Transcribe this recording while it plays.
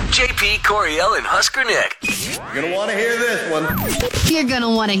JP, Coriel, and Husker Nick. You're going to want to hear this one. You're going to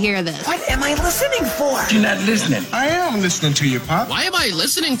want to hear this. What am I listening for? You're not listening. I am listening to you, Pop. Why am I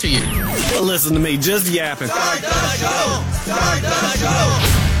listening to you? Listen to me just yapping. Start the show.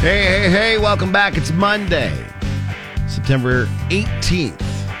 Hey, welcome back. It's Monday, September 18th.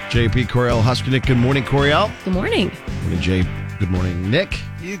 JP, Coriel, Husker Nick. Good morning, Coriel. Good morning. Good morning, Jay. Good morning, Nick.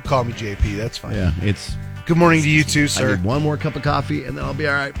 You can call me JP. That's fine. Yeah, it's... Good morning to you too, I sir. need one more cup of coffee, and then I'll be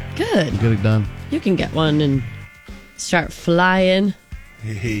all right. Good. Get it done. You can get one and start flying.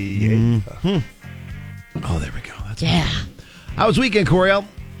 Hey. Oh, there we go. That's Yeah. How was weekend, Coriel?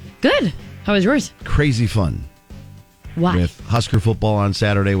 Good. How was yours? Crazy fun. Why? With Husker football on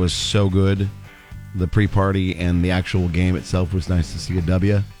Saturday was so good. The pre-party and the actual game itself was nice to see a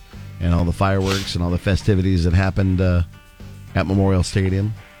W. And all the fireworks and all the festivities that happened at Memorial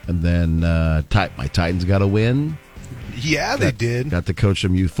Stadium. And then my Titans got a win. Yeah, they did. Got to coach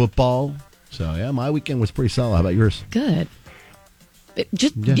some youth football. So, yeah, my weekend was pretty solid. How about yours? Good. It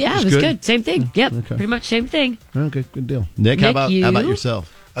was good. good. Same thing. Yep. Okay. Pretty much same thing. Okay, good deal. Nick, how about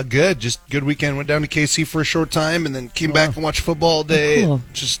yourself? Good. Just good weekend. Went down to KC for a short time and then came back and watched football all day. Cool.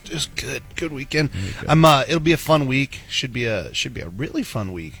 Just good. Good weekend. It'll be a fun week. Should be a really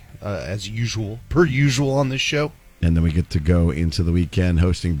fun week as usual, per usual on this show. And then we get to go into the weekend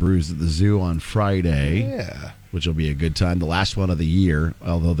hosting Brews at the Zoo on Friday. Yeah. Which will be a good time. The last one of the year,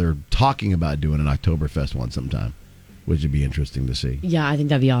 although they're talking about doing an Oktoberfest one sometime, which would be interesting to see. Yeah, I think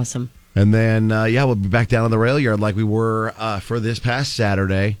that'd be awesome. And then, we'll be back down on the rail yard like we were for this past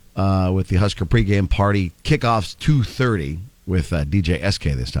Saturday with the Husker pregame party. Kickoffs 2:30 with DJ SK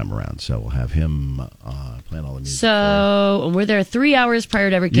this time around. So we'll have him playing all the music. So we're there 3 hours prior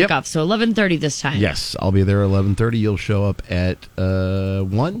to every kickoff. Yep. So 11:30 this time. Yes, I'll be there at 11:30. You'll show up at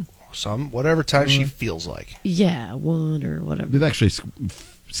 1? Whatever time she feels like. Yeah, 1 or whatever. We've actually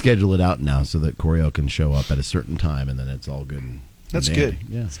scheduled it out now so that Coriel can show up at a certain time, and then it's all good. That's good.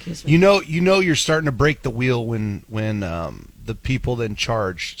 Yeah. Excuse me. You know you're starting to break the wheel when the people in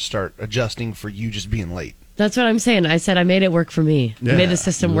charge start adjusting for you just being late. That's what I'm saying. I said I made it work for me. Yeah. I made the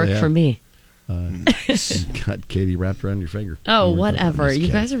system work for me. Got Katie wrapped around your finger. Oh, whatever. You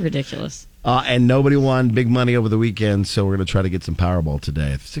Okay. guys are ridiculous. And nobody won big money over the weekend, so we're going to try to get some Powerball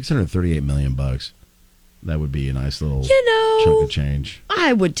today. $638 million. That would be a nice little chunk of change.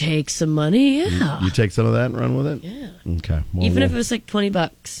 I would take some money, yeah. You take some of that and run with it? Yeah. Okay. Well, Even if it was like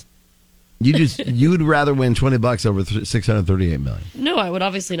 $20. You'd rather win $20 over $638 million. No, I would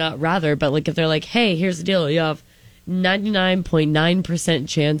obviously not rather, but like if they're like, hey, here's the deal. You have 99.9%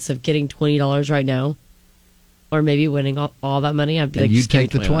 chance of getting $20 right now, or maybe winning all that money, I'd be And like, you'd just give me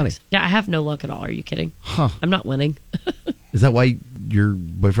take the 20. $20. Yeah, I have no luck at all. Are you kidding? Huh. I'm not winning. Is that why your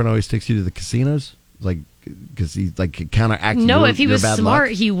boyfriend always takes you to the casinos? Like, because he's like counteracting No, your, if he your was bad smart,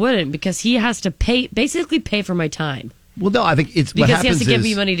 luck? he wouldn't, because he has to basically pay for my time. Well, no, I think it's what Because he happens has to give is-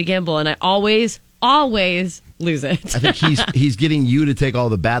 me money to gamble, and I always lose it. I think he's getting you to take all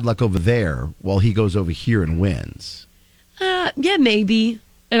the bad luck over there while he goes over here and wins. Yeah, maybe.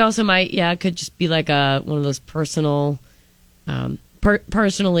 It also might, it could just be like one of those personal,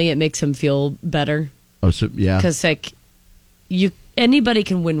 personally, it makes him feel better. Oh, so yeah. Because like anybody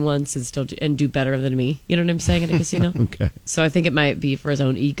can win once and do better than me. You know what I'm saying, at a casino? Okay. So I think it might be for his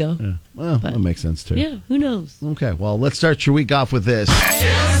own ego. Yeah. Well, that makes sense too. Yeah, who knows? Okay, well, let's start your week off with this.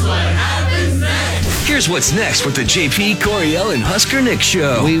 Here's what's next with the JP, Coriel, and Husker Nick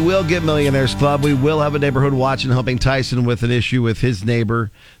show. We will get Millionaires Club. We will have a neighborhood watch and helping Tyson with an issue with his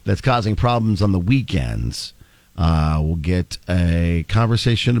neighbor that's causing problems on the weekends. We'll get a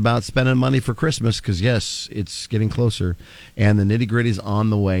conversation about spending money for Christmas because, yes, it's getting closer. And the nitty-gritty's on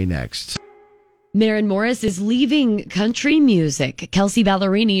the way next. Maren Morris is leaving country music. Kelsey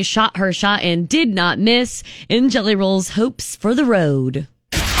Ballerini shot her shot and did not miss in Jelly Roll's Hopes for the Road.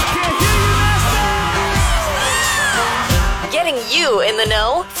 Getting you in the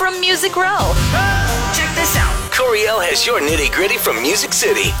know from Music Row. Check this out. Coriel has your nitty-gritty from Music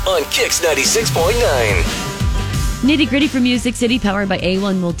City on Kix 96.9. Nitty Gritty from Music City, powered by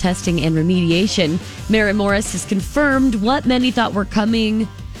A1 Mold Testing and Remediation. Maren Morris has confirmed what many thought were coming.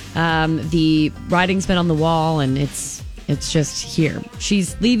 The writing's been on the wall, and it's just here.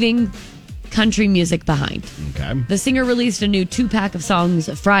 She's leaving country music behind. Okay. The singer released a new 2-pack of songs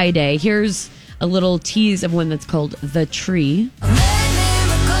Friday. Here's a little tease of one that's called The Tree.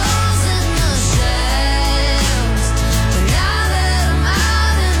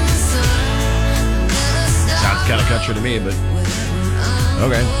 Kind of country to me, but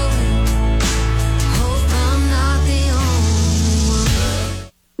okay.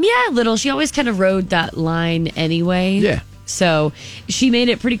 Yeah, little. She always kind of rode that line anyway. Yeah. So she made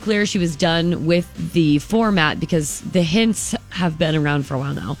it pretty clear she was done with the format because the hints have been around for a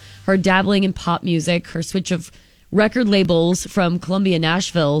while now. Her dabbling in pop music, her switch of record labels from Columbia,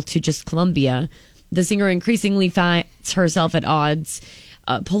 Nashville to just Columbia. The singer increasingly finds herself at odds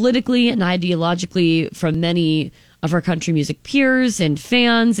politically and ideologically from many of her country music peers and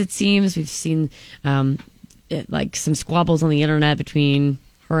fans, it seems. We've seen like some squabbles on the internet between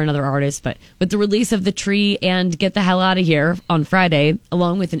her and other artists. But with the release of The Tree and Get the Hell Out of Here on Friday,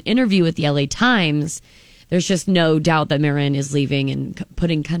 along with an interview with the LA Times, there's just no doubt that Marin is leaving and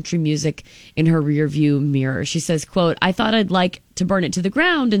putting country music in her rearview mirror. She says, quote, "I thought I'd like to burn it to the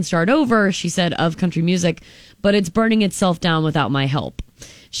ground and start over," she said, of country music, "but it's burning itself down without my help."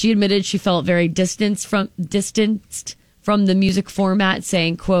 She admitted she felt very distanced from the music format,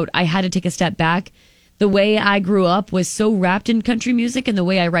 saying, quote, "I had to take a step back. The way I grew up was so wrapped in country music, and the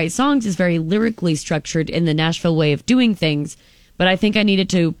way I write songs is very lyrically structured in the Nashville way of doing things. But I think I needed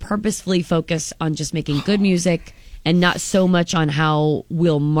to purposefully focus on just making good music and not so much on how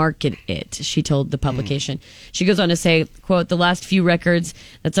we'll market it," she told the publication. She goes on to say, quote, "The last few records,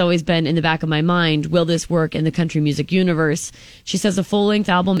 that's always been in the back of my mind. Will this work in the country music universe?" She says a full-length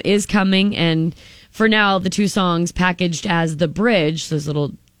album is coming, and for now, the 2 songs packaged as The Bridge, those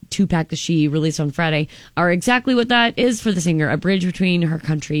little 2-pack that she released on Friday, are exactly what that is for the singer, a bridge between her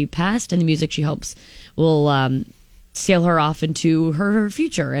country past and the music she hopes will sail her off into her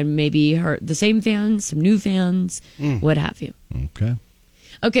future, and maybe the same fans, some new fans, what have you.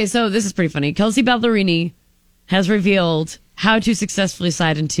 Okay, so this is pretty funny. Kelsey Ballerini has revealed how to successfully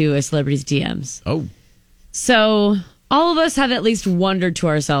slide into a celebrity's DMs. Oh. So all of us have at least wondered to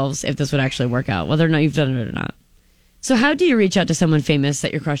ourselves if this would actually work out, whether or not you've done it or not. So how do you reach out to someone famous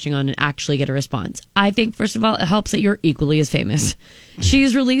that you're crushing on and actually get a response? I think, first of all, it helps that you're equally as famous.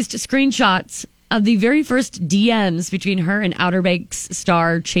 She's released screenshots of the very first DMs between her and Outer Banks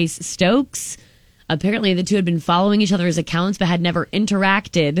star Chase Stokes. Apparently, the two had been following each other's accounts but had never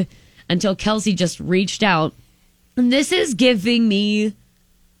interacted until Kelsey just reached out. And this is giving me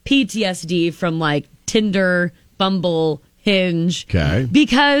PTSD from like Tinder, Bumble, Hinge. Okay.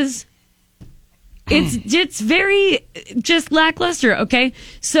 Because it's very just lackluster, okay?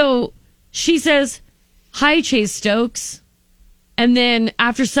 So she says, "Hi, Chase Stokes." And then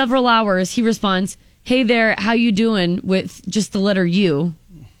after several hours, he responds, "Hey there, how you doing?" with just the letter U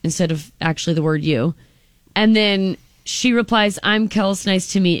instead of actually the word you. And then she replies, "I'm Kels,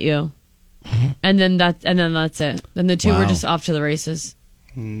 nice to meet you." And then that's it. Then the two were just off to the races.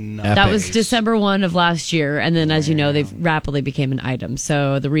 That was December 1 of last year. And then, as you know, they've rapidly became an item.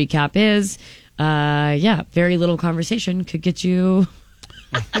 So the recap is, very little conversation could get you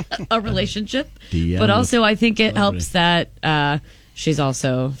a relationship. But also, I think it helps that she's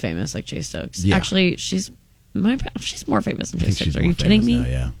also famous, like Chase Stokes. Yeah. Actually, she's more famous than Chase Stokes. Are you kidding me? Now,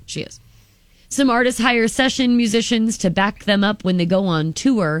 yeah. She is. Some artists hire session musicians to back them up when they go on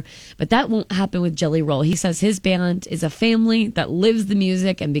tour, but that won't happen with Jelly Roll. He says his band is a family that lives the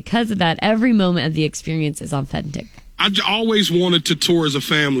music, and because of that, every moment of the experience is authentic. I always wanted to tour as a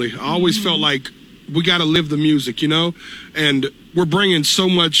family. I always felt like we got to live the music, you know? And we're bringing so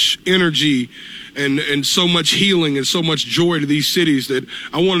much energy and so much healing and so much joy to these cities that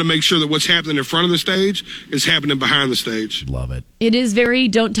I wanted to make sure that what's happening in front of the stage is happening behind the stage. Love it. It is very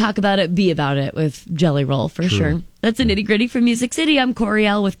don't talk about it, be about it with Jelly Roll, for sure. That's a nitty gritty from Music City. I'm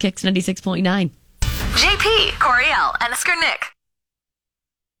Coriel with Kicks 96.9. JP, Coriel, and Oscar Nick.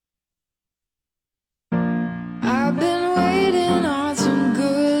 I've been waiting on some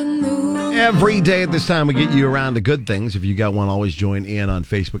good news. Every day at this time, we get you around to good things. If you got one, always join in on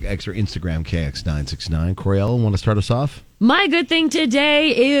Facebook, X, or Instagram, KX969. Coriel, want to start us off? My good thing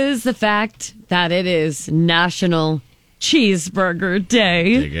today is the fact that it is National Cheeseburger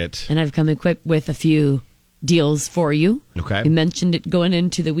Day. Dig it. And I've come equipped with a few deals for you. Okay. You mentioned it going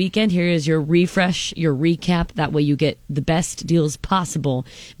into the weekend. Here is your refresh, your recap. That way you get the best deals possible.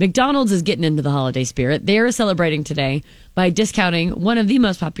 McDonald's is getting into the holiday spirit. They are celebrating today by discounting one of the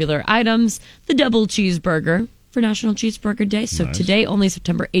most popular items, the double cheeseburger, for National Cheeseburger Day. So today, only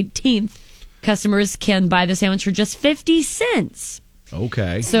September 18th, customers can buy the sandwich for just 50 cents.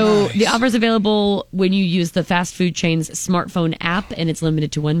 Okay. So the offer is available when you use the fast food chain's smartphone app, and it's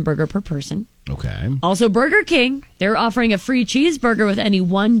limited to one burger per person. Okay. Also, Burger King, they're offering a free cheeseburger with any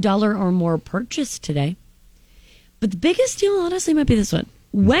 $1 or more purchase today. But the biggest deal, honestly, might be this one.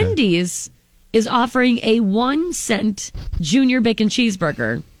 Okay. Wendy's is offering a 1-cent junior bacon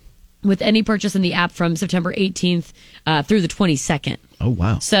cheeseburger with any purchase in the app from September 18th through the 22nd. Oh,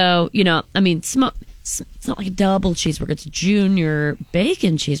 wow. So, you know, I mean, it's not like a double cheeseburger. It's a junior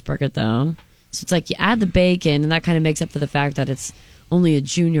bacon cheeseburger, though. So it's like you add the bacon, and that kind of makes up for the fact that it's only a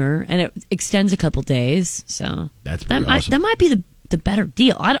junior, and it extends a couple days. So That's pretty awesome. that might be the better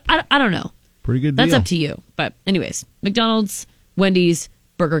deal. I don't know. Pretty good deal. That's up to you. But anyways, McDonald's, Wendy's,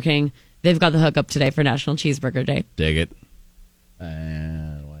 Burger King, they've got the hookup today for National Cheeseburger Day. Dig it.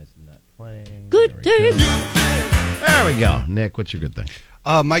 And why isn't that playing? Good day. There we go. Nick, what's your good thing?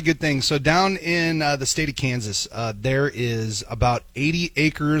 My good thing. So down in the state of Kansas, there is about 80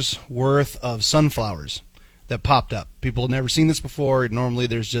 acres worth of sunflowers that popped up. People have never seen this before. Normally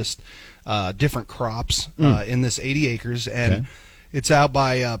there's just different crops in this 80 acres. And it's out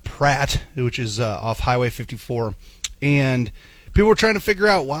by Pratt, which is off Highway 54. And people were trying to figure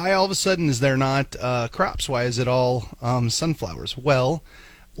out why all of a sudden is there not crops? Why is it all sunflowers? Well,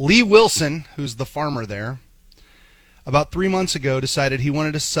 Lee Wilson, who's the farmer there, about 3 months ago decided he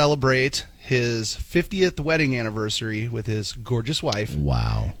wanted to celebrate his 50th wedding anniversary with his gorgeous wife.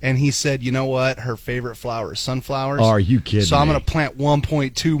 Wow. And he said, you know what? Her favorite flower is sunflowers. Are you kidding So I'm me? going to plant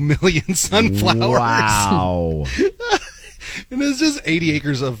 1.2 million sunflowers. Wow. And it's just 80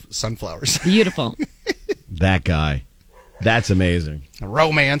 acres of sunflowers. Beautiful. That guy. That's amazing.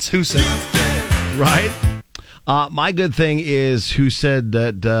 Romance. Who said? Right? My good thing is who said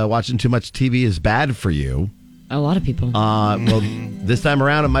that watching too much TV is bad for you. A lot of people. Well, this time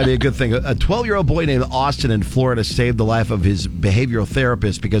around, it might be a good thing. A 12-year-old boy named Austin in Florida saved the life of his behavioral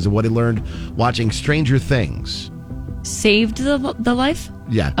therapist because of what he learned watching Stranger Things. Saved the life?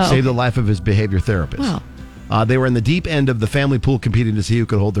 Yeah, Oh, saved okay. the life of his behavior therapist. Wow. They were in the deep end of the family pool competing to see who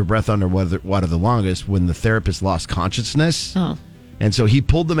could hold their breath underwater the longest when the therapist lost consciousness. Oh. And so he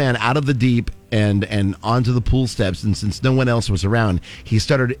pulled the man out of the deep and onto the pool steps. And since no one else was around, he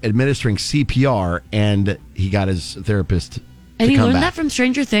started administering CPR, and he got his therapist And to he come learned back. that from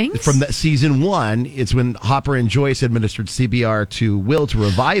Stranger Things? From the, season 1, it's when Hopper and Joyce administered CPR to Will to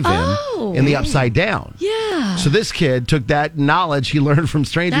revive him Oh. in the Upside Down. Yeah. So this kid took that knowledge he learned from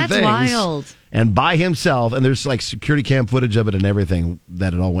Stranger That's Things. wild. And by himself, and there's like security cam footage of it and everything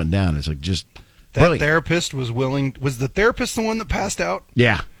that it all went down. It's like just That brilliant. therapist was willing. Was the therapist the one that passed out?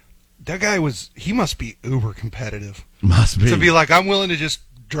 Yeah, That guy he must be uber competitive. must be. To be like, I'm willing to just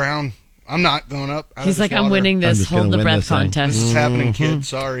drown. I'm not going up. out of He's this like, I'm water. winning I'm this just hold gonna the win breath this thing. contest. This is happening, kid.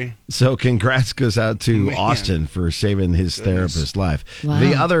 Sorry. So congrats goes out to Man. Austin for saving his therapist's life. Wow.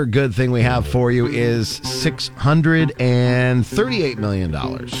 The other good thing we have for you is $638 million.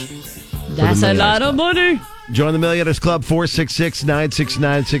 That's a lot of money. Join the Millionaires Club,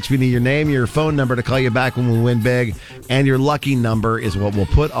 466-9696. We need your name, your phone number to call you back when we win big, and your lucky number is what we'll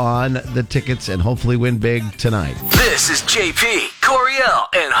put on the tickets and hopefully win big tonight. This is JP, Coriel,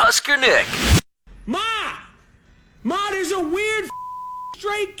 and Husker Nick. Ma, there's a weird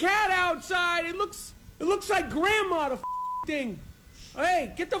stray cat outside. It looks like grandma. The thing.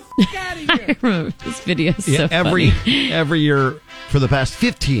 Hey, get the out of I here. remember this video is so every funny. year for the past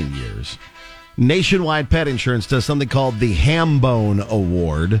 15 years, Nationwide Pet Insurance does something called the Hambone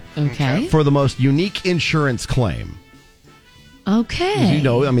Award Okay. for the most unique insurance claim. Okay. You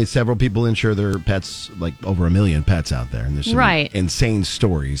know, I mean, several people insure their pets, like over 1 million pets out there, and there's some Right. insane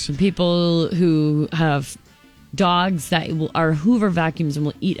stories. People who have dogs that are Hoover vacuums and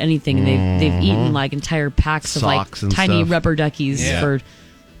will eat anything, and they've eaten like entire packs of like Socks and tiny stuff. rubber duckies Yeah. for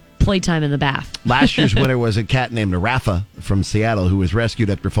playtime in the bath. Last year's winner was a cat named Rafa from Seattle who was rescued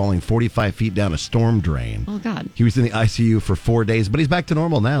after falling 45 feet down a storm drain. Oh God. He was in the ICU for 4 days, but he's back to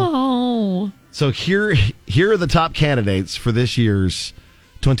normal now. Oh. So here are the top candidates for this year's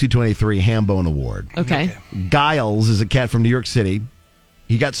 2023 Hambone Award. Okay. Giles is a cat from New York City.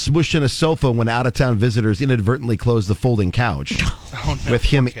 He got smushed in a sofa when out-of-town visitors inadvertently closed the folding couch with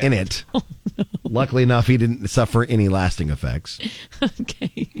him in it. Luckily enough, he didn't suffer any lasting effects.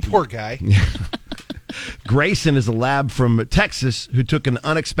 Okay. Poor guy. Grayson is a lab from Texas who took an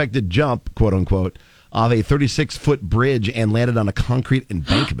unexpected jump, quote-unquote, off a 36-foot bridge and landed on a concrete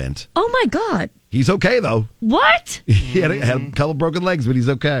embankment. Oh my God. He's okay, though. What? He had a couple broken legs, but he's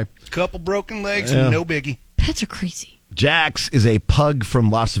okay. Couple broken legs, Yeah. no biggie. Pets are crazy. Jax is a pug from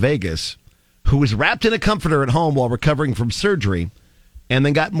Las Vegas who was wrapped in a comforter at home while recovering from surgery and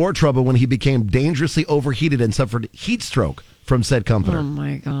then got in more trouble when he became dangerously overheated and suffered heat stroke from said comforter. Oh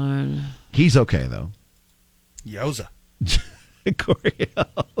my God. He's okay, though. Yoza. Coriel.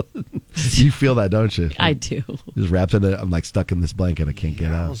 You feel that, don't you? I do. Just wrapped in I'm like stuck in this blanket. I can't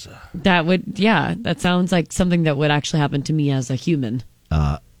get out. Yoza. That would, yeah, that sounds like something that would actually happen to me as a human.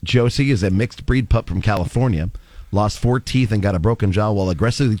 Josie is a mixed breed pup from California. Lost 4 teeth and got a broken jaw while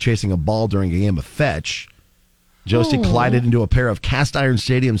aggressively chasing a ball during a game of fetch. Josie Oh. collided into a pair of cast iron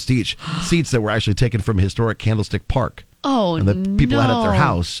stadium seats that were actually taken from historic Candlestick Park. Oh, And the people had at their no.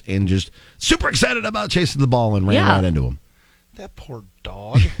 house and just super excited about chasing the ball and ran Yeah. right into him. That poor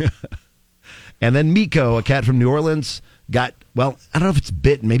dog. And then Miko, a cat from New Orleans, got, well, I don't know if it's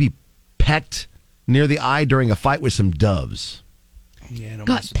bitten, maybe pecked near the eye during a fight with some doves. Yeah, no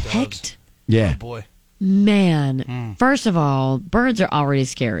Got mess with dogs. pecked? Yeah. Oh, boy. Man, first of all, birds are already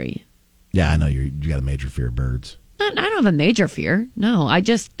scary. Yeah, I know you got a major fear of birds. I don't have a major fear. No, I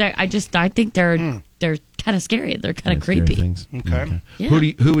think they're kind of scary. They're kind of Scary creepy. things. Okay. Yeah.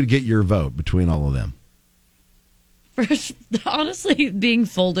 Who would get your vote between all of them? First, honestly, being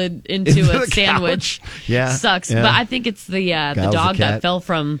folded into Into a the sandwich couch. Yeah, sucks. yeah. But I think it's the Kyle's the dog that cat. fell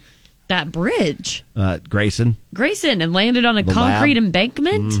from that bridge, Grayson. Grayson, and landed on a The concrete lab.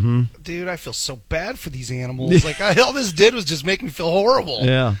 embankment. Dude, I feel so bad for these animals. Like, all this did was just make me feel horrible.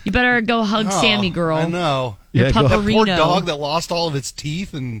 Yeah. You better go hug Oh, Sammy, girl. I know. Your Yeah, go- That poor pupperino. dog that lost all of its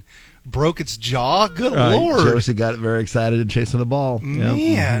teeth and broke its jaw. Good Right. Lord. Josie got very excited and chasing the ball. Yep.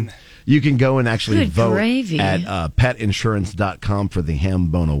 Man. You can go and actually Good vote gravy. at petinsurance.com for the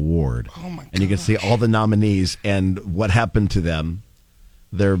Hambone Award. Oh, my And you can see all the nominees and what happened to them,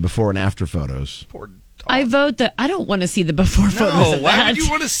 their before and after photos. Poor dog. I vote that I don't want to see the before photos of why that. would you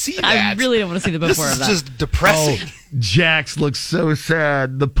want to see that? I really don't want to see the This before is of that. just depressing. Jax looks so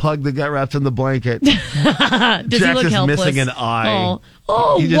sad. The pug that got wrapped in the blanket. Does Jax he look is helpless? missing an eye.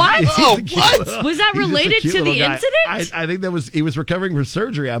 Oh, He just- what? he's a cute little- Was that he's just a related cute to the little guy. incident? I think he was recovering from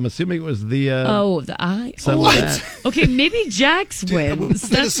surgery. I'm assuming it was the. The eye. some of What? that. Okay, maybe Jax wins.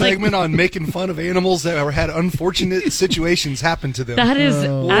 Did a That's like segment on making fun of animals that had unfortunate situations happen to them. that is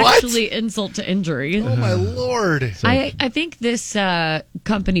What? actually insult to injury. Oh, my Lord. I think this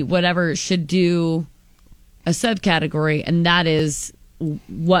company, whatever, should do a subcategory, and that is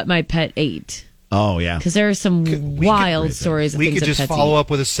what my pet ate. Oh yeah. Because there are some wild stories of We things could that just pets follow eat. up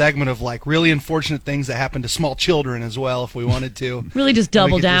with a segment of like really unfortunate things that happen to small children as well if we wanted to. Really just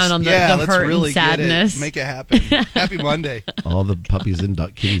double down on the let's hurt really and sadness. Make it happen. Happy Monday. All the puppies and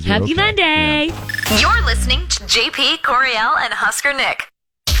kitties are Happy okay. Monday. Yeah. You're listening to JP, Coriel, and Husker Nick.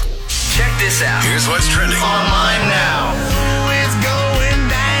 Check this out. Here's what's trending online now. It's going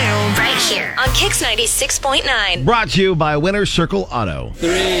down. Right here on Kix 96.9. Brought to you by Winter Circle Auto.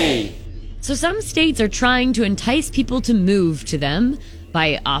 So some states are trying to entice people to move to them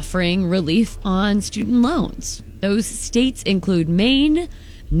by offering relief on student loans. Those states include Maine,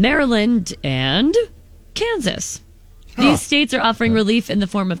 Maryland, and Kansas. These states are offering relief in the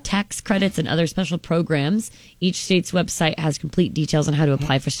form of tax credits and other special programs. Each state's website has complete details on how to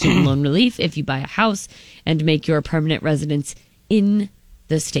apply for student loan relief if you buy a house and make your permanent residence in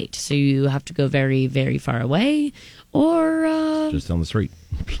the state. So you have to go very, very far away or Just down the street.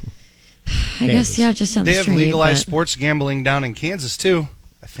 I guess, yeah, just on They the have street. legalized sports gambling down in Kansas too,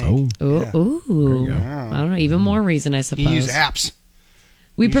 I think. Ooh. I don't know. Even more reason, I suppose. You use apps.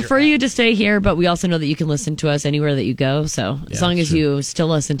 We prefer you to stay here, but we also know that you can listen to us anywhere that you go. So as long that's as true. you still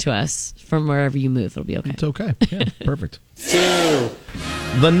listen to us from wherever you move, it'll be okay. It's okay. Yeah, perfect.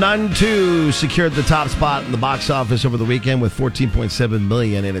 The Nun 2 secured the top spot in the box office over the weekend with $14.7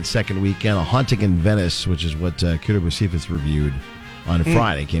 million in its second weekend. A Haunting in Venice, which is what Kudo Receivers reviewed on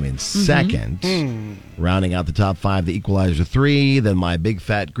Friday, came in second. Rounding out the top five, The Equalizer 3, then My Big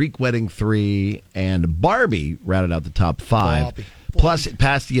Fat Greek Wedding 3, and Barbie rounded out the top five. Barbie. Plus, it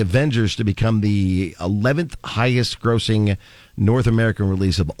passed The Avengers to become the 11th highest grossing North American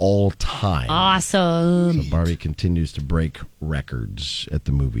release of all time. Awesome. So Barbie continues to break records at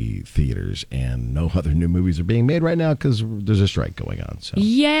the movie theaters, and no other new movies are being made right now because there's a strike going on. So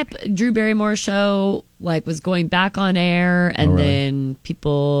Yep. Drew Barrymore show was going back on air, and really? then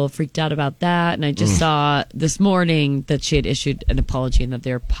people freaked out about that. And I just saw this morning that she had issued an apology and that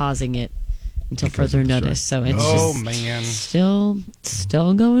they're pausing it until Because further of the notice. So it's Oh, just man.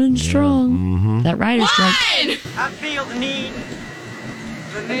 still going strong. That writer's strike. I feel the need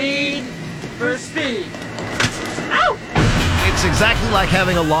for speed. it's exactly like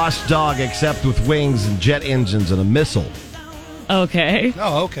having a lost dog, except with wings and jet engines and a missile. Okay.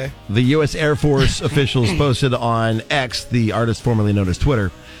 Oh, okay. The U.S. Air Force officials posted on X, the artist formerly known as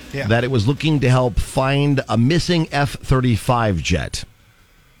Twitter, Yeah. that it was looking to help find a missing F-35 jet.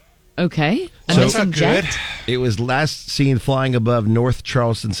 Okay. A So- missing That's not jet? good. It was last seen flying above North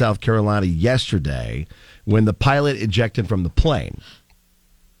Charleston, South Carolina yesterday when the pilot ejected from the plane.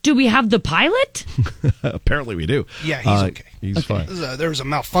 Do we have the pilot? Apparently we do. Yeah, he's okay. He's fine. There was a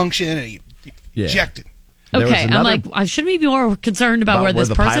malfunction and he Yeah. ejected. There was Okay, I'm another- like, shouldn't we be more concerned about where this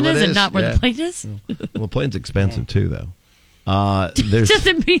the person pilot is and not where Yeah. the plane is? Well, the plane's expensive too, though. There's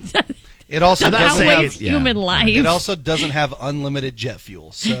Doesn't mean that It also I'm not saying outweighs it- yeah. human life. It also doesn't have unlimited jet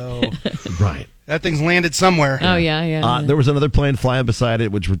fuel, so right. That thing's landed somewhere. Oh, yeah. There was another plane flying beside it,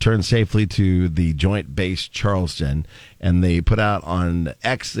 which returned safely to the Joint Base Charleston. And they put out on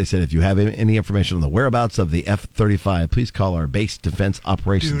X, they said, if you have any information on the whereabouts of the F-35, please call our Base Defense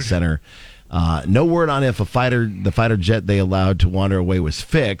Operations Center. No word on if the fighter jet they allowed to wander away was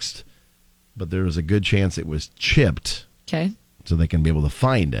fixed, but there was a good chance it was chipped. Okay. So they can be able to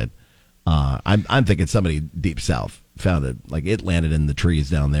find it. I'm thinking somebody deep south found it. Like it landed in the trees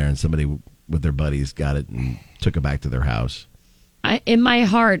down there, and somebody with their buddies got it and took it back to their house. In my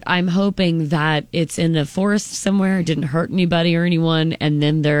heart, I'm hoping that it's in a forest somewhere. It didn't hurt anybody or anyone. And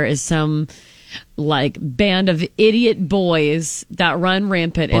then there is some like band of idiot boys that run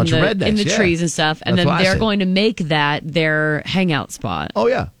rampant in the trees and stuff. And then they're going to make that their hangout spot. Oh,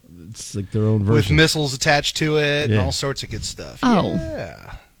 yeah. It's like their own version. With missiles attached to it and all sorts of good stuff. Oh.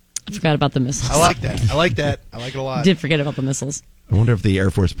 Yeah. I forgot about the missiles. I like that. I like it a lot. Did forget about the missiles. I wonder if the Air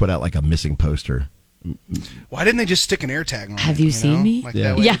Force put out like a missing poster. Why didn't they just stick an air tag on Have it? you seen me? Like Yeah.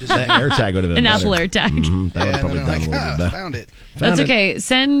 that way Yeah. you just- That air tag would have been An better. Apple air tag. Mm-hmm. That would have probably and done then a little bit better. found it. That's okay.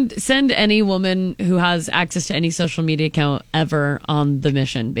 Send any woman who has access to any social media account ever on the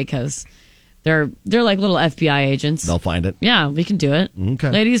mission, because they're like little FBI agents. They'll find it. Yeah, we can do it. Okay.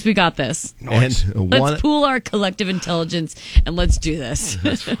 Ladies, we got this. Nice. And Let's pool our collective intelligence and let's do this.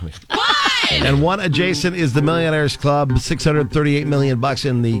 And one adjacent is the Millionaires Club. $638 million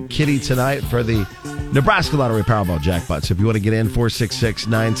in the kitty tonight for the Nebraska Lottery Powerball jackpot. So if you want to get in,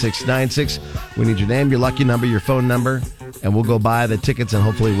 466-9696. We need your name, your lucky number, your phone number, and we'll go buy the tickets and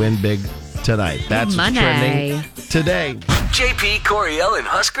hopefully win big tonight. That's what's trending today. JP, Coriel, and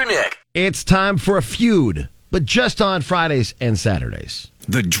Husker Nick. It's time for a feud, but just on Fridays and Saturdays.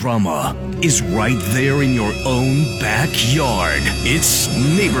 The drama is right there in your own backyard. It's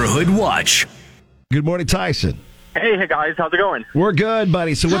Neighborhood Watch. Good morning, Tyson. Hey guys, how's it going? We're good,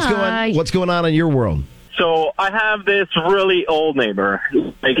 buddy. So Hi. what's going on in your world? So I have this really old neighbor.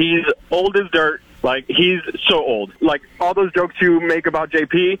 Like he's old as dirt. Like he's so old. Like all those jokes you make about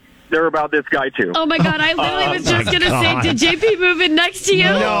JP, they're about this guy too. Oh my God, I literally was just going to say, did JP move in next to you?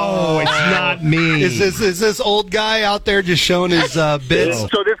 No, it's not me. Is this old guy out there just showing his bits?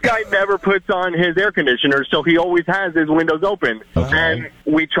 So this guy never puts on his air conditioner, so he always has his windows open. Okay.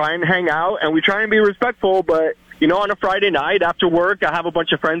 And we try and hang out, and we try and be respectful, but, you know, on a Friday night after work, I have a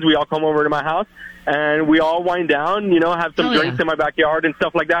bunch of friends. We all come over to my house, and we all wind down, you know, have some drinks in my backyard and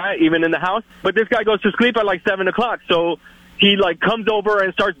stuff like that, even in the house. But this guy goes to sleep at like 7 o'clock, so he, like, comes over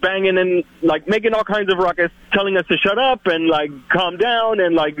and starts banging and, like, making all kinds of ruckus, telling us to shut up and, like, calm down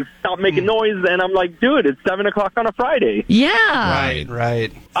and, like, stop making noise. And I'm like, dude, it's 7 o'clock on a Friday. Yeah.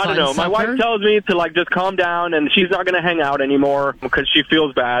 Right. I don't know. My wife tells me to, like, just calm down, and she's not going to hang out anymore because she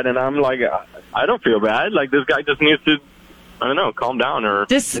feels bad. And I'm like, I don't feel bad. Like, this guy just needs to, I don't know, calm down or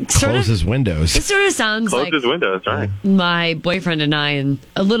Close his windows. This sort of sounds close like his windows, right? my boyfriend and I, and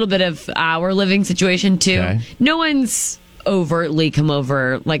a little bit of our living situation, too. Okay. No one's overtly come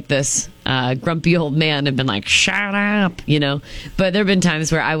over like this grumpy old man and been like, shut up, you know. But there have been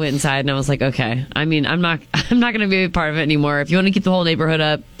times where I went inside and I was like, okay, I mean, I'm not going to be a part of it anymore. If you want to keep the whole neighborhood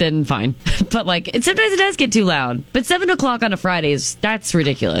up, then fine. But like, sometimes it does get too loud. But 7 o'clock on a Friday that's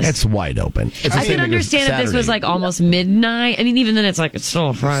ridiculous. It's wide open. It's the I same can thing as understand if this was Saturday. like almost midnight. I mean, even then it's like, it's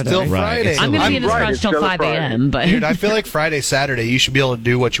still a Friday. Still Right. Friday. I'm going to be in this garage till 5 a.m. But Dude, I feel like Friday, Saturday, you should be able to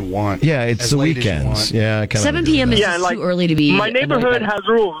do what you want. Yeah, it's as the late as you weekends. want. Yeah, I kinda 7 agree with p.m. that. is Yeah, like, too early to be. My neighborhood annoyed by has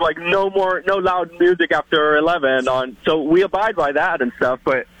rules, like no loud music after 11 on, so we abide by that and stuff.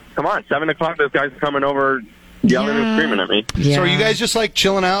 But come on, 7 o'clock, this guy's coming over, yelling and screaming at me. Yeah. So are you guys just like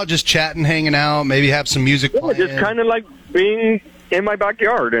chilling out, just chatting, hanging out, maybe have some music Yeah, playing? just kind of like being in my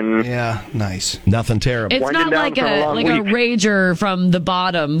backyard and Yeah, nice. Nothing terrible. It's winding not down like from a a long like week. a rager from the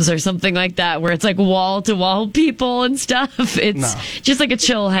Bottoms or something like that, where it's like wall to wall people and stuff. It's No. just like a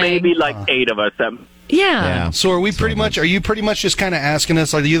chill hang. maybe like 8 of us. Yeah. So are we pretty much? Are you pretty much just kind of asking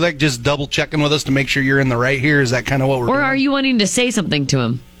us? Are you like just double checking with us to make sure you're in the right here? Is that kind of what we're Or doing? are you wanting to say something to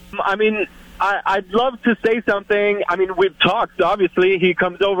him? I mean, I'd love to say something. I mean, we've talked, obviously. He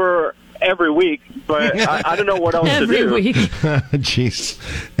comes over every week, but I don't know what else to Every do. week. Jeez.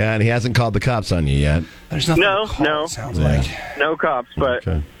 Yeah, and he hasn't called the cops on you yet. There's nothing. No, to call, no. it sounds like. No cops, but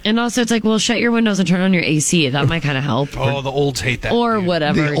Okay. And also, it's like, well, shut your windows and turn on your AC. That might kind of help. Oh, the olds hate that. Or dude.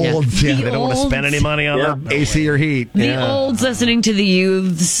 whatever. The olds, yeah, they don't want to spend any money on Yeah. the AC or heat. The Yeah. olds listening to the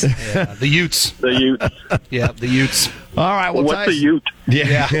youths. Yeah, the Utes. the youth. Yeah, the Utes. All right, well, What's a Tyson- Ute?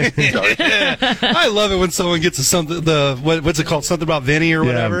 Yeah. I love it when someone gets a something. What's it called? Something about Vinny or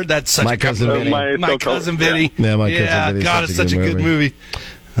whatever. That's such My a Cousin good Vinny. movie. My so-called- cousin Vinny. Yeah, My Cousin Vinny's God, it's such a good movie.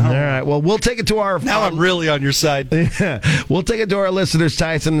 All right. Well, we'll take it to our. Now I'm really on your side. We'll take it to our listeners,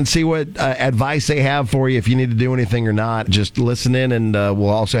 Tyson, and see what advice they have for you if you need to do anything or not. Just listen in, and we'll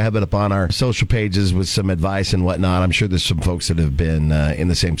also have it up on our social pages with some advice and whatnot. I'm sure there's some folks that have been in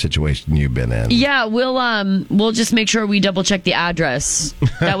the same situation you've been in. Yeah, we'll just make sure we double check the address.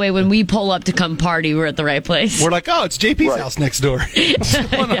 That way, when we pull up to come party, we're at the right place. We're like, oh, it's JP's house next door. What's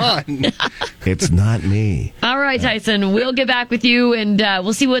going on? It's not me. All right, Tyson. We'll get back with you, and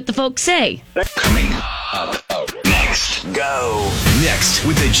we'll see what the folks say. Coming up next. Go. Next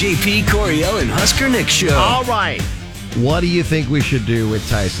with the JP Coriel and Husker Nick show. All right. What do you think we should do with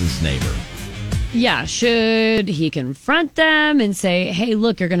Tyson's neighbor? Yeah, should he confront them and say, hey,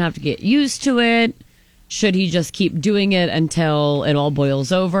 look, you're going to have to get used to it? Should he just keep doing it until it all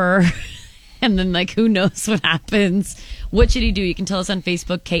boils over? And then, like, who knows what happens? What should he do? You can tell us on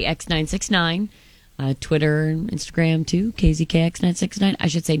Facebook, KX969. Twitter and Instagram, too, KZKX969. I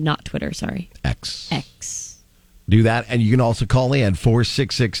should say not Twitter, sorry. X. Do that, and you can also call in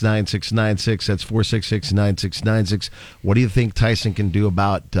 466-9696. That's 466-9696. What do you think Tyson can do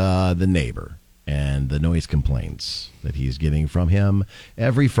about the neighbor and the noise complaints that he's getting from him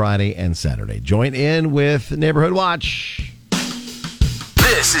every Friday and Saturday? Join in with Neighborhood Watch.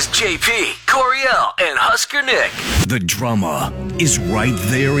 This is JP, Coriel, and Husker Nick. The drama is right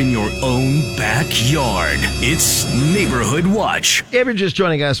there in your own backyard. It's Neighborhood Watch. If you're just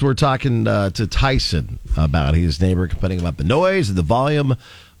joining us, we're talking to Tyson about his neighbor complaining about the noise and the volume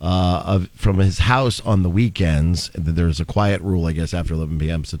from his house on the weekends. There's a quiet rule, I guess, after 11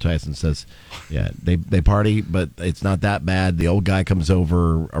 p.m. So Tyson says, yeah, they party, but it's not that bad. The old guy comes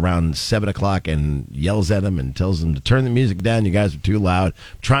over around 7 o'clock and yells at him and tells him to turn the music down. You guys are too loud.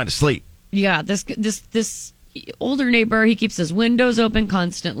 I'm trying to sleep. Yeah, this older neighbor, he keeps his windows open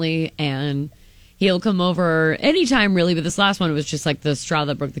constantly, and he'll come over anytime, really. But this last one was just like the straw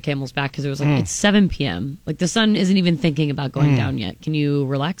that broke the camel's back, because it was like, it's 7 p.m. Like, the sun isn't even thinking about going down yet. Can you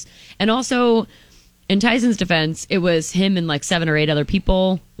relax? And also, in Tyson's defense, it was him and like 7 or 8 other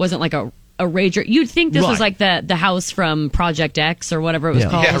people. Wasn't like a rager. You'd think this was like the house from Project X or whatever it was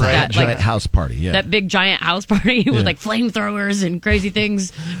called. Yeah, right. That, giant house party, yeah. That big giant house party with like flamethrowers and crazy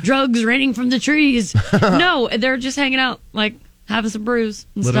things, drugs raining from the trees. No, they're just hanging out, like having some brews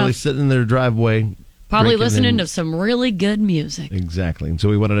and Literally stuff. sitting in their driveway. Probably listening to some really good music. Exactly. And so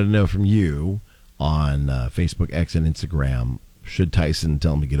we wanted to know from you on Facebook, X, and Instagram, should Tyson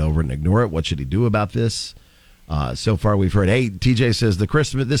tell him to get over it and ignore it? What should he do about this? So far, we've heard, hey, TJ says,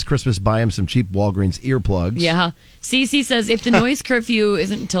 this Christmas, buy him some cheap Walgreens earplugs. Yeah. CC says, if the noise curfew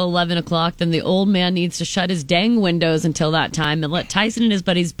isn't until 11 o'clock, then the old man needs to shut his dang windows until that time and let Tyson and his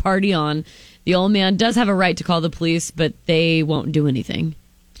buddies party on. The old man does have a right to call the police, but they won't do anything.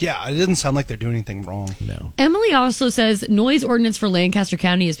 Yeah, it doesn't sound like they're doing anything wrong. No. Emily also says, noise ordinance for Lancaster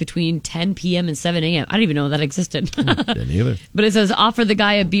County is between 10 p.m. and 7 a.m. I didn't even know that existed. Didn't either. But it says, offer the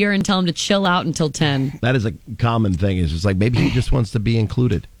guy a beer and tell him to chill out until 10. That is a common thing. It's just like, maybe he just wants to be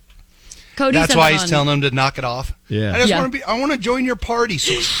included. Cody That's said why that he's telling him to knock it off. Yeah. I want to join your party,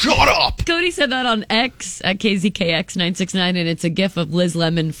 so shut up. Cody said that on X at KZKX969, and it's a gif of Liz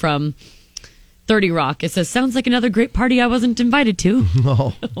Lemon from 30 Rock. It says, sounds like another great party I wasn't invited to.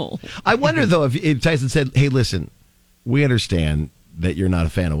 Oh. I wonder, though, if Tyson said, hey, listen, we understand that you're not a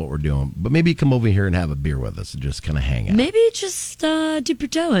fan of what we're doing, but maybe come over here and have a beer with us and just kind of hang out. Maybe just dip your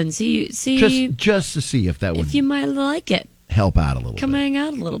toe and see just to see if that would if you might like it. help out a little Come bit. hang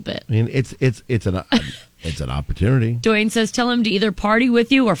out a little bit. I mean, it's an opportunity. Dwayne says, tell him to either party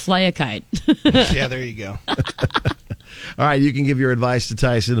with you or fly a kite. Yeah, there you go. All right, you can give your advice to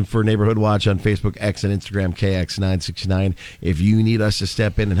Tyson for Neighborhood Watch on Facebook, X, and Instagram, KX969. If you need us to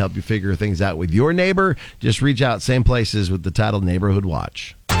step in and help you figure things out with your neighbor, just reach out, same places with the title Neighborhood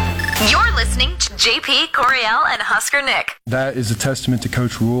Watch. You're listening to JP, Coriel, and Husker Nick. That is a testament to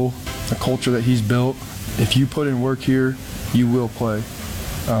Coach Rule, the culture that he's built. If you put in work here, you will play.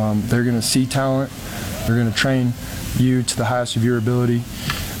 They're going to see talent. They're going to train you to the highest of your ability,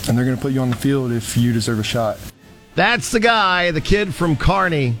 and they're going to put you on the field if you deserve a shot. That's the guy, the kid from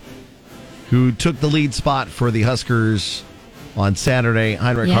Kearney, who took the lead spot for the Huskers on Saturday.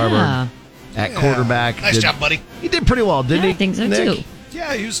 Heinrich Harbor at quarterback. Nice job, buddy. He did pretty well, didn't he? I think so, Nick? too.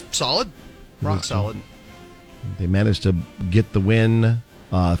 Yeah, he was solid. Rock solid. They managed to get the win.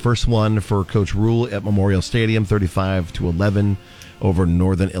 First one for Coach Rule at Memorial Stadium, 35-11 over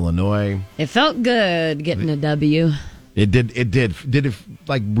Northern Illinois. It felt good getting a W. It did. Did it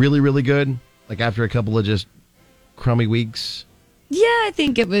like really, really good? Like after a couple of just crummy weeks? Yeah, I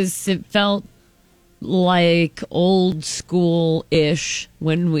think it felt like old school-ish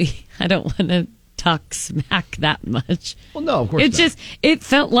when I don't want to talk smack that much. Well, no, of course It's not. just, it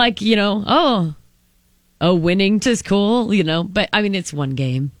felt like, winning is cool, but I mean, it's one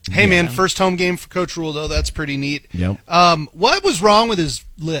game. Hey, man, first home game for Coach Rule, though. That's pretty neat. Yep. What was wrong with his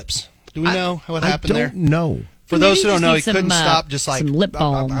lips? Do we know what happened there? I don't know. For Maybe those who he don't know, he just needs couldn't some, stop just like... some lip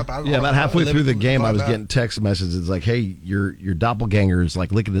balm. Yeah, about halfway through the game, I was getting text messages like, "Hey, your doppelganger is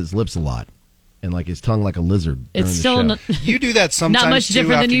like licking his lips a lot, and like his tongue like a lizard." It's during still the show. You do that sometimes, Not much too,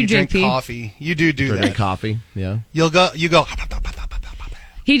 different after than you, drink JP. coffee. You do Drink that. coffee. Yeah, You go...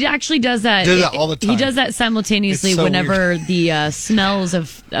 He actually does that. Does that all the time. He does that simultaneously It's so whenever the smells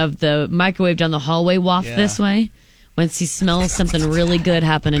of the microwave down the hallway waft Yeah. this way. Once he smells something really good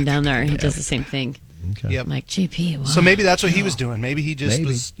happening down there, he does the same thing. okay. Yep. I'm like, JP, wow. So maybe that's what he was doing. Maybe he just Maybe.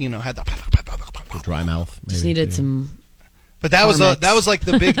 was, had the... Dry mouth. Just maybe, needed too. some... But that was Carmex. like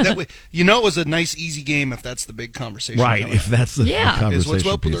the big... it was a nice, easy game if that's the big conversation. Right, going if on. that's the Yeah. conversation Is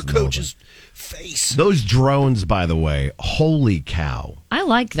what's up with piece our of all of coach's face. it. Those drones, by the way, holy cow! I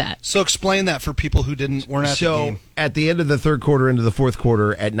like that. So explain that for people who weren't at the So game. at the end of the third quarter, into the fourth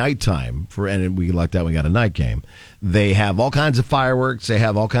quarter, at nighttime, and we lucked out, we got a night game. They have all kinds of fireworks. They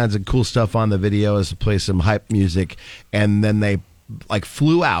have all kinds of cool stuff on the videos to play some hype music, and then they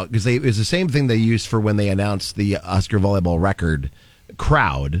flew out because it was the same thing they used for when they announced the Oscar volleyball record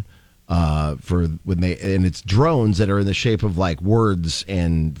crowd. For when and it's drones that are in the shape of like words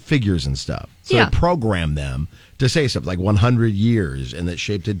and figures and stuff. So Yeah. they program them to say something like 100 years, and it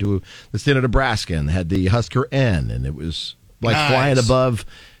shaped into the state of Nebraska and had the Husker N, and it was like Nice. flying above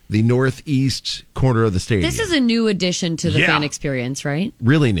the northeast corner of the stadium. This is a new addition to the Yeah. fan experience, right?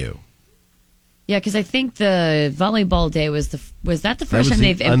 really new. Yeah, because I think the volleyball day was that the first was time the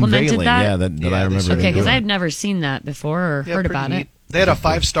they've implemented unveiling, that? yeah, that I Yeah, remember. they them Okay, because doing. I've never seen that before or Yeah, heard pretty about neat. it. They had a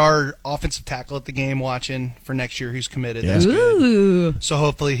 5-star offensive tackle at the game watching for next year who's committed. Yeah. That's good. Ooh. So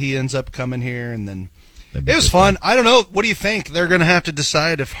hopefully he ends up coming here, and then That'd be it was good. fun. I don't know. What do you think? They're going to have to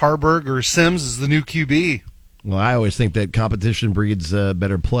decide if Harburg or Sims is the new QB. Well, I always think that competition breeds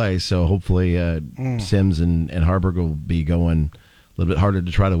better play, so hopefully Sims and Harburg will be going a little bit harder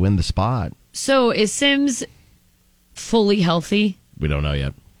to try to win the spot. So is Sims fully healthy? We don't know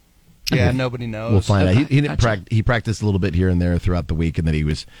yet. Yeah, nobody knows. We'll find out. Okay, He didn't gotcha. he practiced a little bit here and there throughout the week, and then he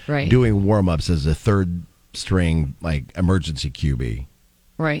was Right. doing warm-ups as a third string like emergency QB.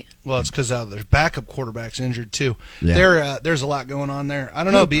 Right. Well, it's because their backup quarterback's injured too. Yeah. There's a lot going on there. I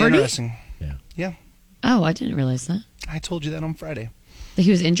don't know. Who, It'd be Purdy? interesting. Yeah. Yeah, Oh, I didn't realize that. I told you that on Friday. That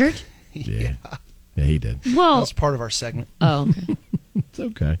he was injured? Yeah. Yeah, he did. Well, That's part of our segment. oh, okay. It's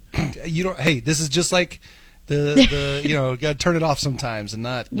okay. You don't. Hey, this is just like the got to turn it off sometimes and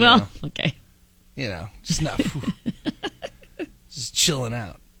not. Well, okay. Just not. Just chilling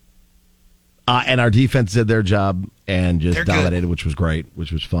out. And our defense did their job and just They're good. dominated, which was great,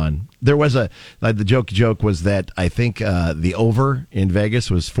 which was fun. There was the joke was that I think the over in Vegas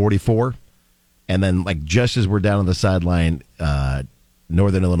was 44, and then like just as we're down on the sideline,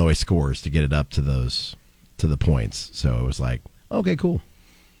 Northern Illinois scores to get it up to the points. So it was like, okay, cool,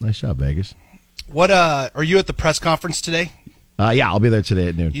 nice job, Vegas. What are you at the press conference today? Yeah, I'll be there today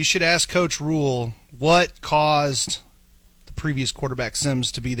at noon. You should ask Coach Rule what caused the previous quarterback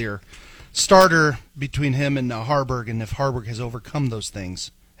Sims to be their starter between him and Harburg, and if Harburg has overcome those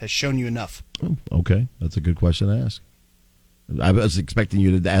things, has shown you enough. Okay, that's a good question to ask. I was expecting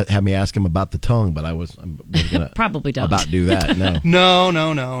you to have me ask him about the tongue, but I wasn't going to Probably don't. about do that. No, No.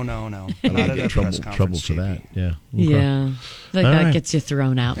 I Not at might a get press trouble conference. for JP. that. Yeah, okay. Yeah. Like All that right. gets you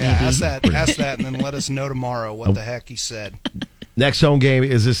thrown out, Yeah, maybe. ask that, and then let us know tomorrow what the heck he said. Next home game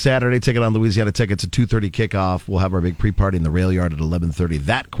is this Saturday. Take it on Louisiana Tech. It's a 2:30 kickoff. We'll have our big pre-party in the rail yard at 11:30.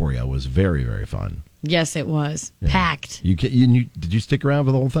 That choreo was very, very fun. Yes, it was. Yeah. Packed. Did you stick around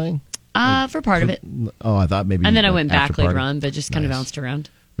for the whole thing? For part of it. Oh, I thought maybe. And then I like went after back later party. on, but just kind of Nice. bounced around.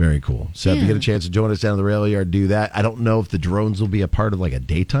 Very cool. So if you Yeah. get a chance to join us down in the rail yard, do that. I don't know if the drones will be a part of like a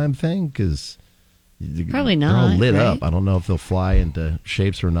daytime thing because Probably they're all not, lit right? up. I don't know if they'll fly into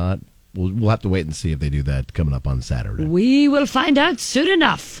shapes or not. We'll have to wait and see if they do that coming up on Saturday. We will find out soon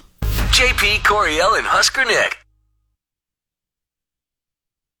enough. JP, Coriel, and Husker Nick.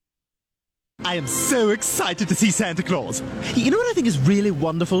 I am so excited to see Santa Claus. You know what I think is really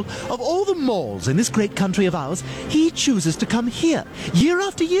wonderful? Of all the malls in this great country of ours, he chooses to come here, year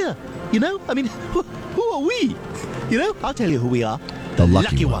after year. You know? I mean, who are we? You know? I'll tell you who we are. The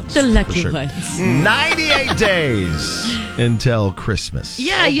lucky ones. The lucky for sure. ones. 98 days until Christmas.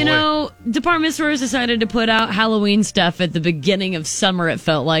 Yeah, department stores decided to put out Halloween stuff at the beginning of summer, it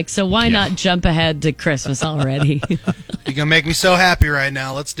felt like. So why not jump ahead to Christmas already? You're gonna make me so happy right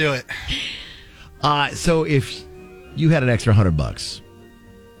now. Let's do it. So if you had an extra $100,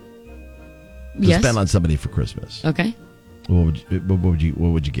 Yes. spend on somebody for Christmas. Okay. What would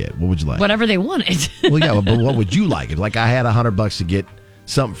you get? What would you like? Whatever they wanted. Well, yeah, but what would you like? Like I had $100 to get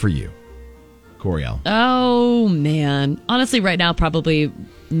something for you, Coriel. Oh, man. Honestly, right now, probably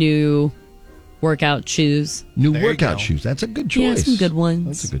new workout shoes. New workout shoes. That's a good choice. Yeah, some good ones.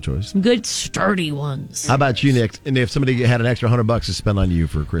 That's a good choice. Some good, sturdy ones. How about you, Nick? And if somebody had an extra $100 to spend on you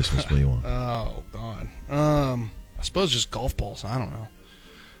for Christmas, what do you want? Oh, God. I suppose just golf balls. I don't know.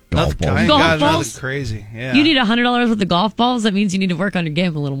 Golf balls. I ain't Golf got balls? nothing crazy. Yeah. You need $100 worth of golf balls? That means you need to work on your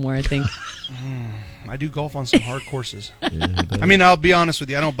game a little more, I think. I do golf on some hard courses. I mean, I'll be honest with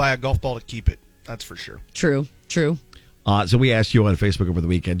you. I don't buy a golf ball to keep it. That's for sure. True. So we asked you on Facebook over the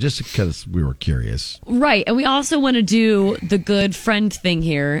weekend just because we were curious. Right. And we also want to do the good friend thing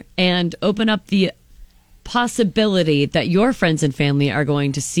here and open up the possibility that your friends and family are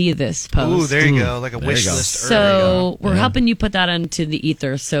going to see this post. Ooh, there you go. Like a wish list. So we're helping you put that onto the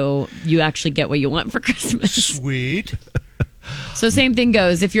ether so you actually get what you want for Christmas. Sweet. So same thing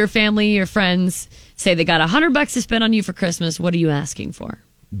goes. If your family, your friends say they got $100 to spend on you for Christmas, what are you asking for?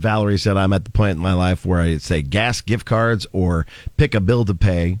 Valerie said, I'm at the point in my life where I say gas gift cards or pick a bill to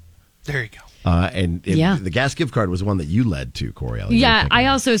pay. There you go. The gas gift card was the one that you led to, Coriel. Yeah, I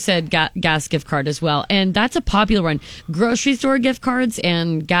also said gas gift card as well. And that's a popular one. Grocery store gift cards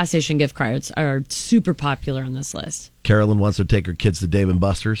and gas station gift cards are super popular on this list. Carolyn wants to take her kids to Dave &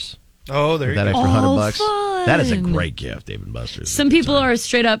 Buster's. Oh, there you go. That extra $100. Fun. That is a great gift, Dave & Buster's. Some people are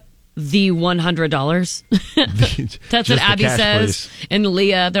straight up the $100. That's what Abby says. Please. And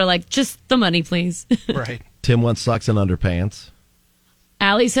Leah, they're like, just the money, please. Right. Tim wants socks and underpants.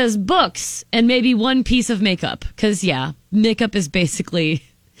 Allie says books and maybe one piece of makeup. Because, yeah, makeup is basically...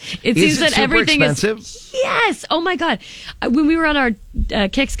 It seems that everything expensive? is... Yes! Oh, my God. When we were at our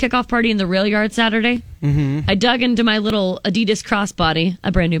Kicks kickoff party in the rail yard Saturday, I dug into my little Adidas crossbody,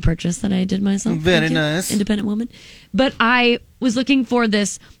 a brand new purchase that I did myself. Very nice. Independent woman. But I was looking for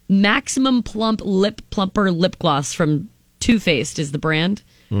this Maximum Plump Lip Plumper lip gloss from Too Faced is the brand.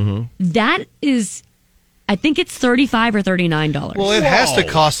 That is... I think it's $35 or $39. Well, it has to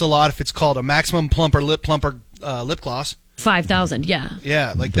cost a lot if it's called a Maximum Plumper lip gloss. $5,000, yeah.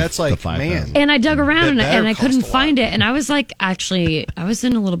 Yeah, like that's like, man. And I dug around That and I better couldn't cost a find it. And I was like, actually, I was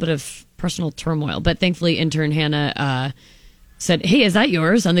in a little bit of personal turmoil. But thankfully, intern Hannah said, hey, is that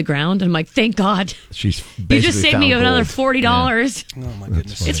yours on the ground? And I'm like, thank God. She's You just saved me another $40. Yeah. Oh, my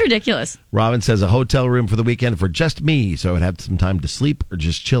goodness. It's ridiculous. Robin says a hotel room for the weekend for just me, so I would have some time to sleep or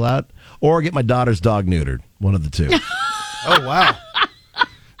just chill out, or get my daughter's dog neutered. One of the two. Oh, wow.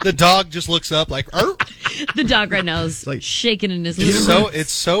 The dog just looks up like, "Arr!" The dog right now is like shaking in his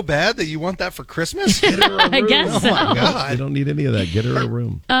It's so bad that you want that for Christmas? I guess so. Oh, my God. You don't need any of that. Get her a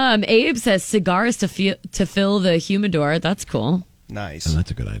room. Abe says cigars to fill the humidor. That's cool. Nice. Oh,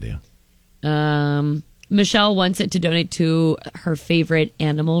 that's a good idea. Michelle wants it to donate to her favorite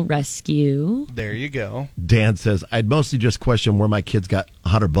animal rescue. There you go. Dan says, I'd mostly just question where my kids got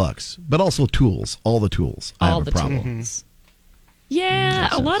 $100, but also tools. All the tools. I have a problem. Tools. Yeah,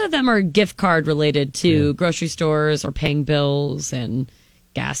 a lot of them are gift card related to grocery stores or paying bills and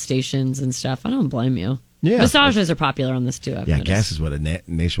gas stations and stuff. I don't blame you. Yeah. Massages are popular on this too. I've noticed. Gas is what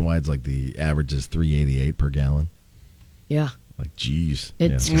nationwide's like the average is $3.88 per gallon. Yeah. Like, geez.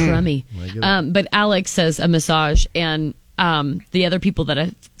 It's crummy. But Alex says a massage, and the other people that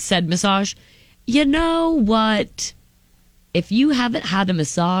have said massage, you know what? If you haven't had a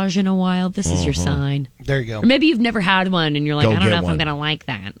massage in a while, this is your sign. There you go. Or maybe you've never had one, and you're like, Go I don't get know if one. I'm going to like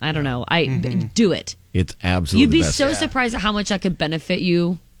that. I don't know. Do it. It's absolutely You'd be the best. so surprised at how much that could benefit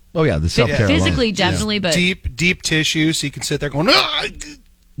you. Oh, yeah, the self-care physically, alone. definitely, but deep tissue, so you can sit there going,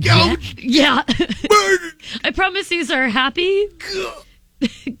 yeah. I promise these are happy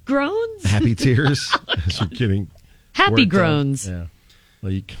groans. Happy tears. As you're getting Happy worked on. groans. Yeah.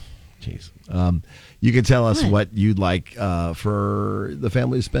 Well, jeez. You can tell us what you'd like for the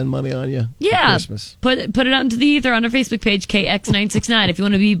family to spend money on you for Christmas. Put it out into the ether on our Facebook page, KX969. If you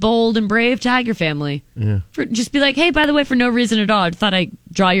want to be bold and brave, tag your family. Yeah. Just be like, hey, by the way, for no reason at all, I thought I'd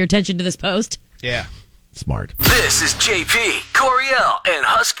draw your attention to this post. Yeah. Smart. This is JP, Coriel, and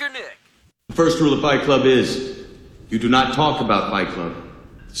Husker Nick. The first rule of Fight Club is you do not talk about Fight Club.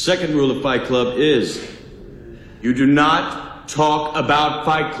 The second rule of Fight Club is you do not talk about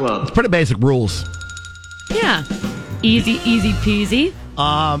Fight Club. It's pretty basic rules. Yeah. Easy peasy.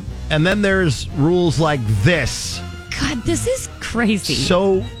 And then there's rules like this. God, this is crazy.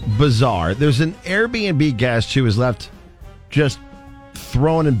 So bizarre. There's an Airbnb guest who was left just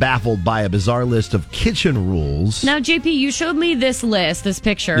thrown and baffled by a bizarre list of kitchen rules. Now, JP, you showed me this list, this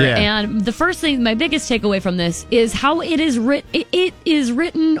picture, and the first thing, my biggest takeaway from this is how it is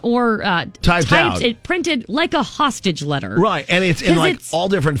written or typed out. Printed like a hostage letter. Right, and it's in like all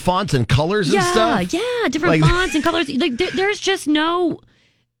different fonts and colors and stuff. Yeah, different fonts and colors. Like there's just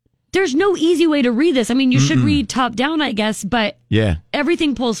there's no easy way to read this. I mean, you should read top down, I guess, but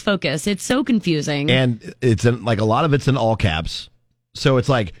everything pulls focus. It's so confusing. And it's like a lot of it's in all caps. So it's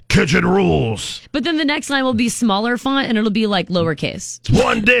like kitchen rules. But then the next line will be smaller font and it'll be like lowercase.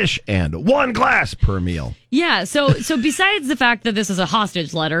 1 dish and 1 glass per meal. Yeah. So besides the fact that this is a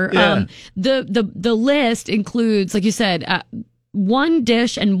hostage letter, the list includes, like you said, 1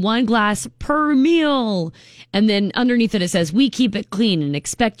 dish and 1 glass per meal. And then underneath it says, we keep it clean and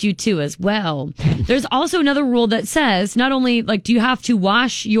expect you to as well. There's also another rule that says not only like do you have to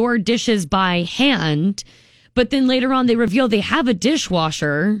wash your dishes by hand, but then later on they reveal they have a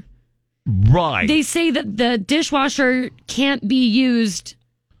dishwasher. Right. They say that the dishwasher can't be used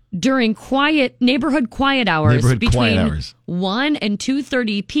during neighborhood quiet hours between 1 and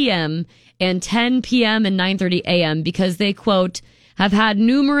 2:30 p.m. and 10 p.m. and 9:30 a.m. because they, quote, have had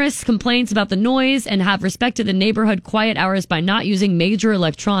numerous complaints about the noise and have respected the neighborhood quiet hours by not using major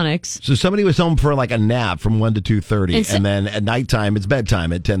electronics. So somebody was home for like a nap from 1 to 2:30, and then at nighttime it's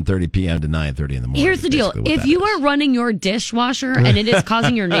bedtime at 10:30 p.m. to 9:30 in the morning. Here's the deal: if you are running your dishwasher and it is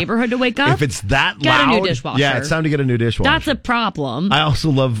causing your neighborhood to wake up, if it's that get loud, a new dishwasher. Yeah, it's time to get a new dishwasher. That's a problem. I also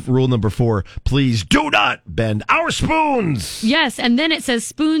love rule number 4: please do not bend our spoons. Yes, and then it says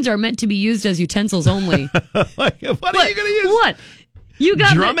spoons are meant to be used as utensils only. What are you going to use? What? You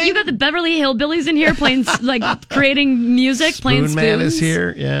got the Beverly Hillbillies in here playing, like creating music, playing spoons. Spoon Man is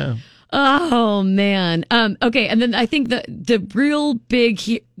here, yeah. Oh man. Okay, and then I think the real big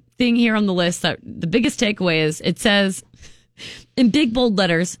thing here on the list, that the biggest takeaway is, it says in big bold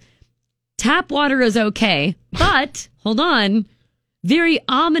letters, tap water is okay, but hold on, very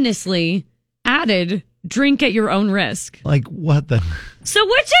ominously added, drink at your own risk. Like what the? So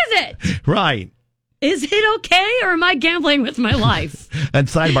which is it? Right. Is it okay, or am I gambling with my life? And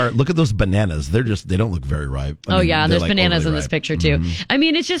sidebar, look at those bananas. They don't look very ripe. There's bananas in this picture too. Mm-hmm. I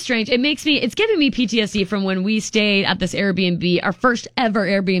mean, it's just strange. It's giving me PTSD from when we stayed at this Airbnb, our first ever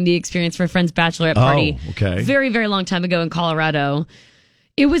Airbnb experience for a friend's bachelorette party. Oh, okay. Very, very long time ago in Colorado.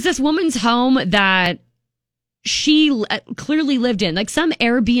 It was this woman's home that she clearly lived in. Like some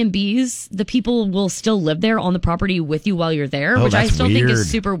Airbnbs, the people will still live there on the property with you while you're there, which I still think is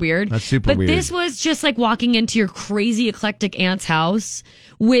super weird. That's super weird. But this was just like walking into your crazy eclectic aunt's house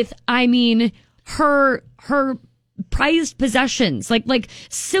with, I mean, her prized possessions, like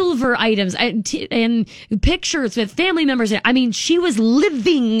silver items and pictures with family members. I mean, she was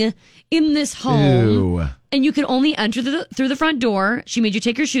living in this home. Ew. And you could only enter through the front door. She made you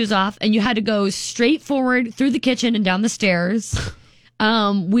take your shoes off, and you had to go straight forward through the kitchen and down the stairs.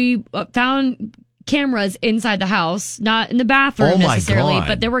 We found cameras inside the house, not in the bathroom necessarily,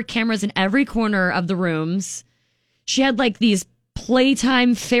 but there were cameras in every corner of the rooms. She had like these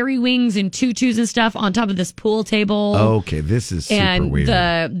playtime fairy wings and tutus and stuff on top of this pool table. Okay, this is super weird.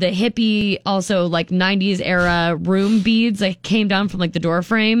 And the hippie, also like 90s era room beads that came down from like the door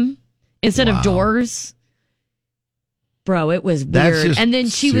frame instead of doors. Bro, it was weird. And then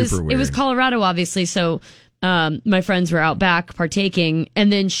it was Colorado, obviously. So my friends were out back partaking.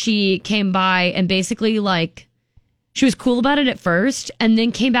 And then she came by and basically like, she was cool about it at first and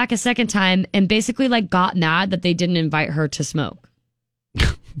then came back a second time and basically like got mad that they didn't invite her to smoke.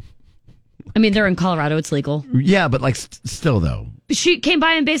 I mean, they're in Colorado. It's legal. Yeah, but like still though. She came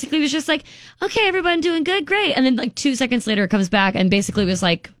by and basically was just like, okay, everyone doing good, great. And then like 2 seconds later comes back and basically was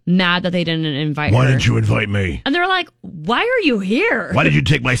like mad that they didn't invite her. Why didn't you invite me? And they're like, why are you here? Why did you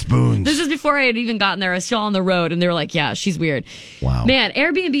take my spoons? This is before I had even gotten there. I was still on the road and they were like, yeah, she's weird. Wow. Man,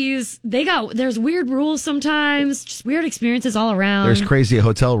 Airbnbs, there's weird rules sometimes, just weird experiences all around. There's crazy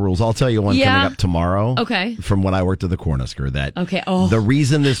hotel rules. I'll tell you one coming up tomorrow. Okay. From when I worked at the Cornhusker. Okay. The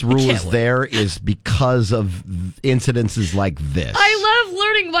reason this rule is there is because of incidences like this. I love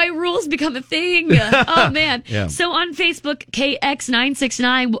learning why rules become a thing. Oh, man. Yeah. So on Facebook,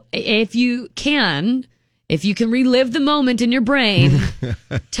 KX969, if you can relive the moment in your brain,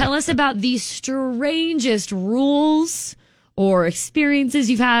 tell us about the strangest rules or experiences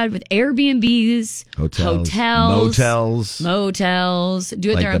you've had with Airbnbs, motels.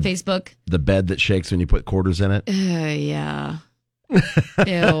 Do it there on Facebook. The bed that shakes when you put quarters in it. Yeah. Ew.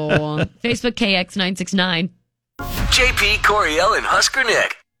 Facebook KX969. JP, Coriel, and Husker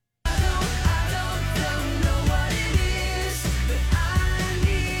Nick.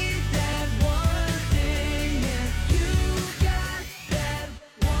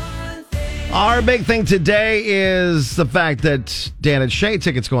 Our big thing today is the fact that Dan and Shay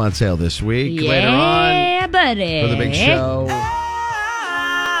tickets go on sale this week. Later on, buddy. for the big show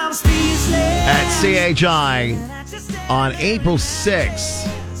at CHI on April 6th.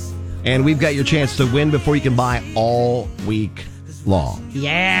 And we've got your chance to win before you can buy all week long.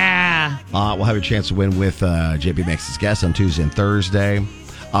 Yeah. We'll have your chance to win with JP Makes His Guest on Tuesday and Thursday.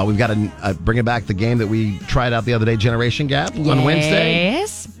 We've got bringing back the game that we tried out the other day, Generation Gap, on Wednesday.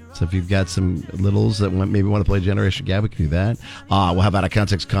 Yes. So if you've got some littles that maybe want to play Generation Gap, we can do that. We'll have Out of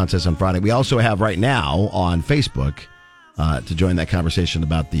Context contest on Friday. We also have right now on Facebook to join that conversation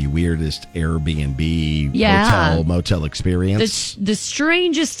about the weirdest Airbnb hotel motel experience. The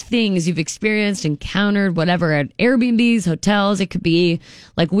strangest things you've experienced, encountered, whatever, at Airbnbs, hotels. It could be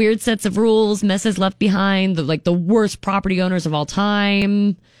like weird sets of rules, messes left behind, the worst property owners of all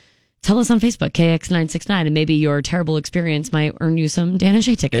time. Tell us on Facebook, KX969, and maybe your terrible experience might earn you some Dan and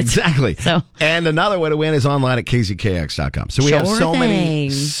Shay tickets. Exactly. And another way to win is online at KZKX.com. So we have so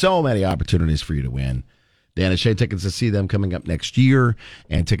many opportunities for you to win. Dan and Shay tickets to see them coming up next year,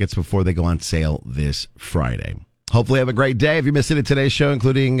 and tickets before they go on sale this Friday. Hopefully have a great day. If you missed it in today's show,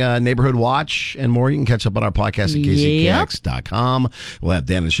 including Neighborhood Watch and more, you can catch up on our podcast at KZKX.com. We'll have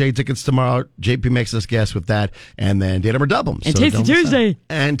Dan and Shay tickets tomorrow. JP Makes Us Guess with that, and then Datum or Dubb'em. And Tasty Tuesday.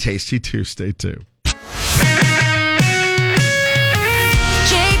 And Tasty Tuesday, too.